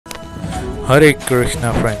Hare Krishna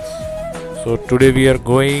friends. So today we are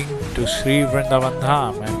going to Sri Vrindavan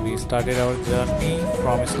Dham and we started our journey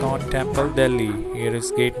from ISKCON Temple, Delhi. Here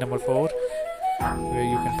is gate number 4 where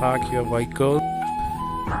you can park your vehicle.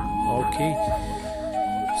 Okay,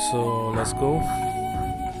 so let's go.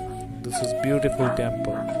 This is beautiful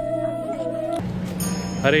temple.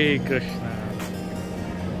 Hare Krishna.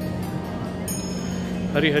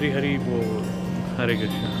 Hari Hari Hari Bol. Hare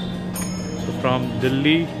Krishna. So from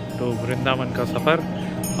Delhi to Vrindavan का सफ़र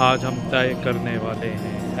आज हम तय करने वाले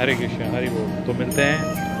हैं। हरे कृष्णा हरि बोल। तो मिलते हैं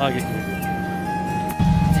आगे की वीडियो।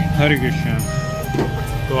 हरे कृष्णा।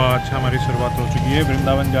 तो आज हमारी शुरुआत हो चुकी है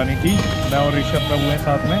वृंदावन जाने की। मैं और ऋषभ प्रभु हैं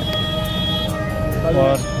साथ में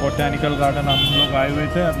और बोटैनिकल गार्डन हम लोग आए हुए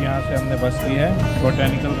थे। अब यहाँ से हमने बस ली है।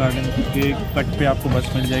 बोटैनिकल गार्डन के कट पे आपको बस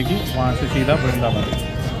मिल जाएगी, वहाँ से सीधा Vrindavan.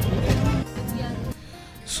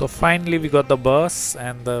 So finally we got the bus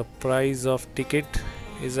and the price of ticket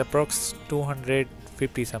is approx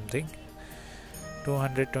 250 something,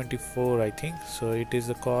 224 I think. So it is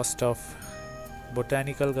the cost of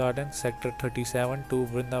Botanical Garden sector 37 to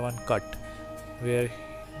Vrindavan Cut, where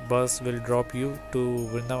bus will drop you to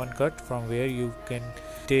Vrindavan Cut, from where you can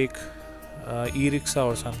take e-rickshaw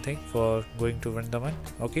or something for going to Vrindavan.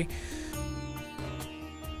 Okay,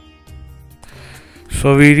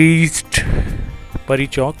 so we reached PARI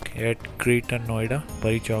CHOWK at Greater Noida.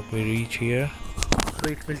 PARI CHOWK we reach here. So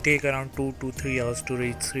it will take around 2 to 3 hours to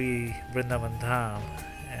reach Sri Vrindavan Dham,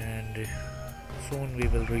 and soon we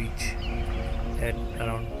will reach at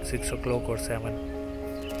around 6 o'clock or 7.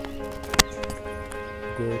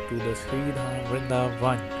 Go to the Sri Dham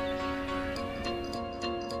Vrindavan.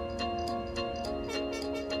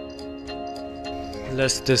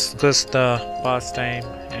 Let's discuss the pastime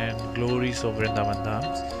and glories of Vrindavan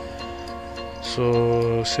Dhams. So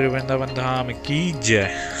Sri Vrindavan Dham ki jai.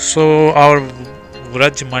 So our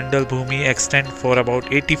Vraj Mandal Bhumi extend for about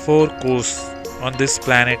 84 coasts on this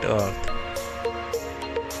planet Earth.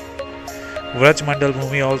 Vraj Mandal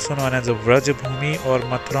Bhumi, also known as the Vraj Bhumi or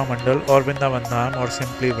Mathura Mandal or Vrindavan Dham or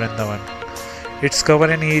simply Vrindavan. It's cover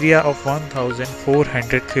an area of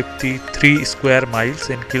 1453 square miles.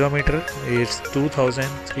 In kilometer it's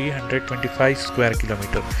 2325 square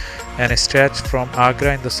kilometer and stretch from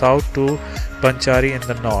Agra in the south to Panchari in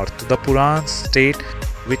the north. The Purans state,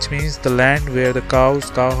 which means the land where the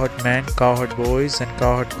cows, cowherd men, cowherd boys and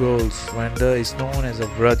cowherd girls wander, is known as a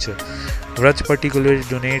Vraj. Vraj particularly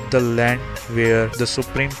denotes the land where the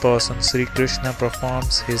Supreme Person Sri Krishna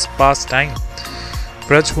performs his pastime.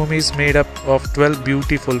 Vraj Bhumi is made up of 12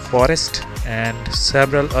 beautiful forests and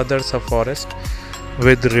several others of forest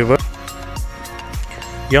with river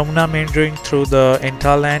Yamuna meandering through the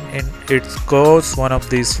entire land. In its course, one of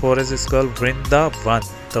these forests is called Vrindavan.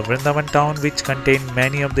 The Vrindavan town, which contains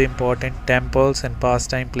many of the important temples and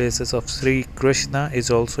pastime places of Sri Krishna, is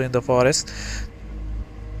also in the forest.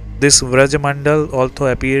 This Vrajamandal, although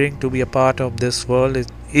appearing to be a part of this world,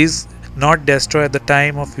 is not destroyed at the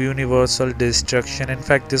time of universal destruction. In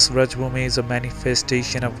fact, this Vrajbhumi is a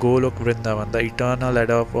manifestation of Golok Vrindavan, the eternal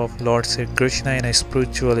abode of Lord Sri Krishna in a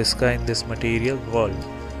spiritual sky in this material world.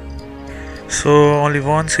 So only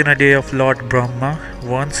once in a day of Lord Brahma,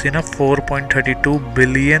 once in a 4.32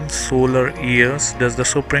 billion solar years, does the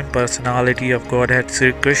Supreme Personality of Godhead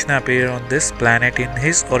Sri Krishna appear on this planet in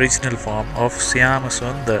his original form of Syama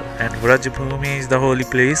Sundar, and Vrajbhumi is the holy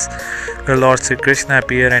place where Lord Sri Krishna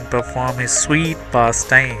appear and perform his sweet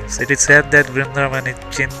pastimes. It is said that Vrindavan is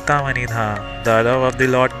Chintamani Dham, the abode of the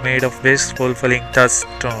Lord made of wish fulfilling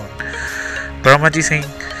touchstone. Brahmaji Singh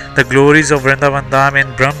the glories of Vrindavan Dham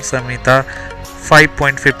in Brahm Samhita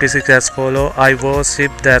 5.56 as follow: I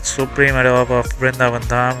worship that supreme abode of Vrindavan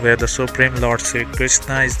Dham, where the Supreme Lord Sri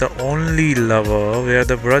Krishna is the only lover, where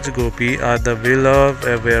the Vraj Gopi are the beloved,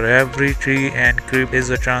 where every tree and creep is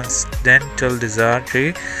a transcendental desire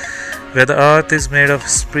tree, where the earth is made of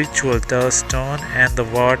spiritual touchstone and the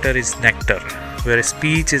water is nectar, where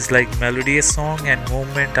speech is like melodious song and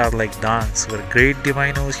movement are like dance, where great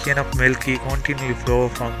divine ocean of milky continually flow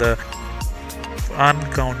from the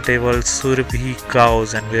uncountable Surabhi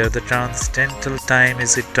cows, and where the transcendental time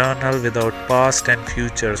is eternal without past and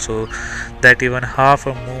future, so that even half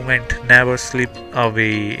a moment never slip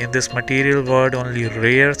away. In this material world, only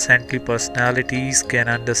rare saintly personalities can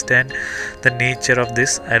understand the nature of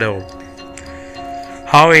this abode.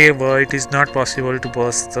 However, it is not possible to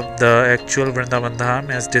perceive the actual Vrindavan Dham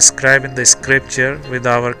as described in the scripture with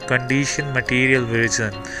our conditioned material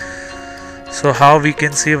vision. So how we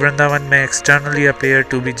can see Vrindavan may externally appear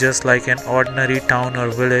to be just like an ordinary town or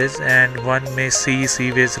village, and one may see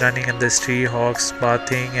sewage running in the street, hawks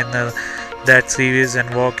bathing in the that series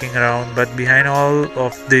and walking around, but behind all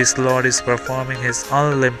of this, Lord is performing his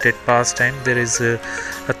unlimited pastime. There is a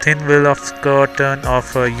thin veil of curtain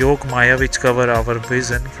of yoga maya which cover our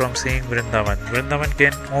vision from seeing Vrindavan. Vrindavan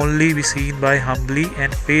can only be seen by humbly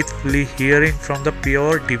and faithfully hearing from the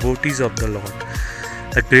pure devotees of the Lord.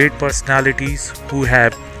 The great personalities who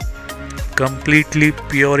have completely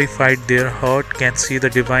purified their heart can see the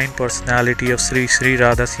divine personality of Sri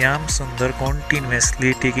Radha Syam Sundar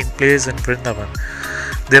continuously taking place in Vrindavan.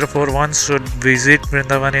 Therefore, one should visit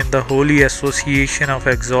Vrindavan in the holy association of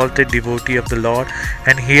exalted devotee of the Lord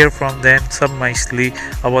and hear from them submissively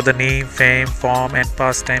about the name, fame, form, and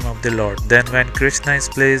pastime of the Lord. Then, when Krishna is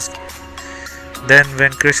pleased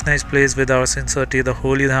with our sincerity, the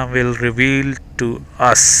holy Dham will reveal to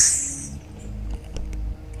us.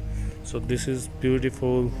 So this is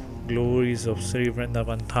beautiful glories of Sri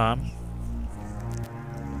Vrindavan Dham.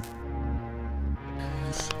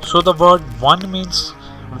 So the word one means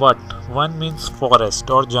what? One means forest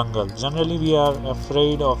or jungle. Generally we are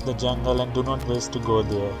afraid of the jungle and do not wish to go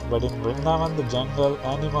there. But in Vrindavan the jungle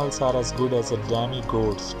animals are as good as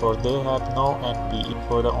demigods, for they have no envy.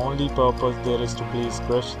 For the only purpose there is to please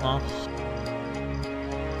Krishna.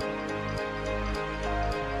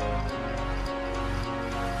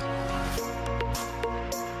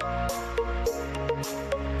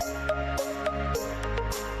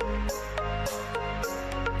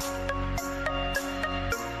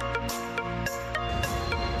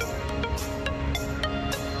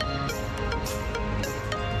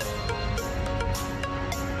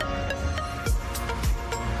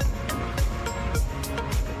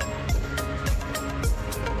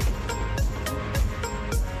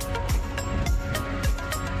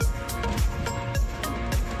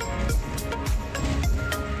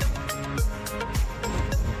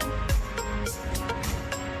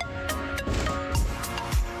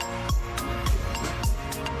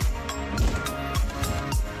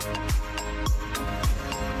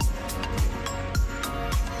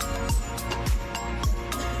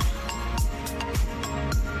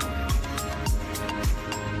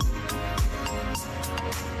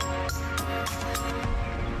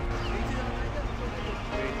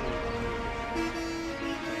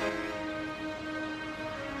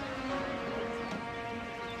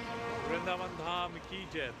 Vrindavan धाम की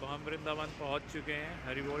जय। तो हम वृंदावन पहुंच चुके हैं।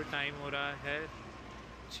 हरि बोल। Time हो रहा है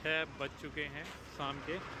 6 बज चुके हैं शाम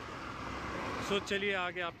के। सो चलिए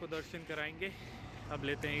आगे आपको दर्शन कराएंगे। अब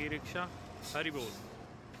लेते हैं ई रिक्शा। हरि बोल।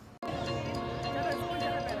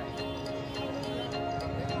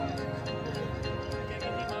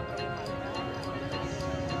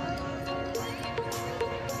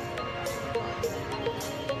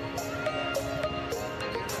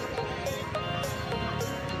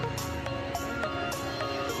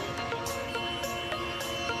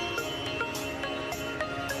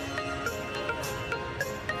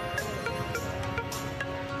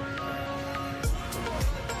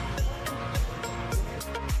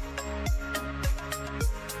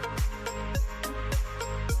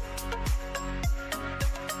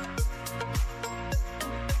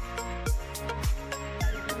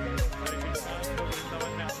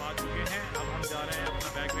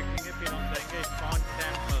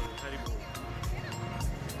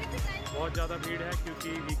 बहुत ज़्यादा भीड़ है क्योंकि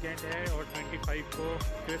वीकेंड है और 25 को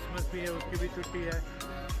क्रिसमस भी है, उसकी भी छुट्टी है,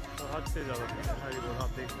 तो हद से ज़्यादा भीड़ है। हरि बोल।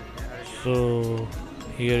 आप देख सकते हैं। So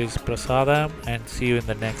here is Prasadam and see you in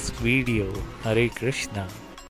the next video. Hare Krishna.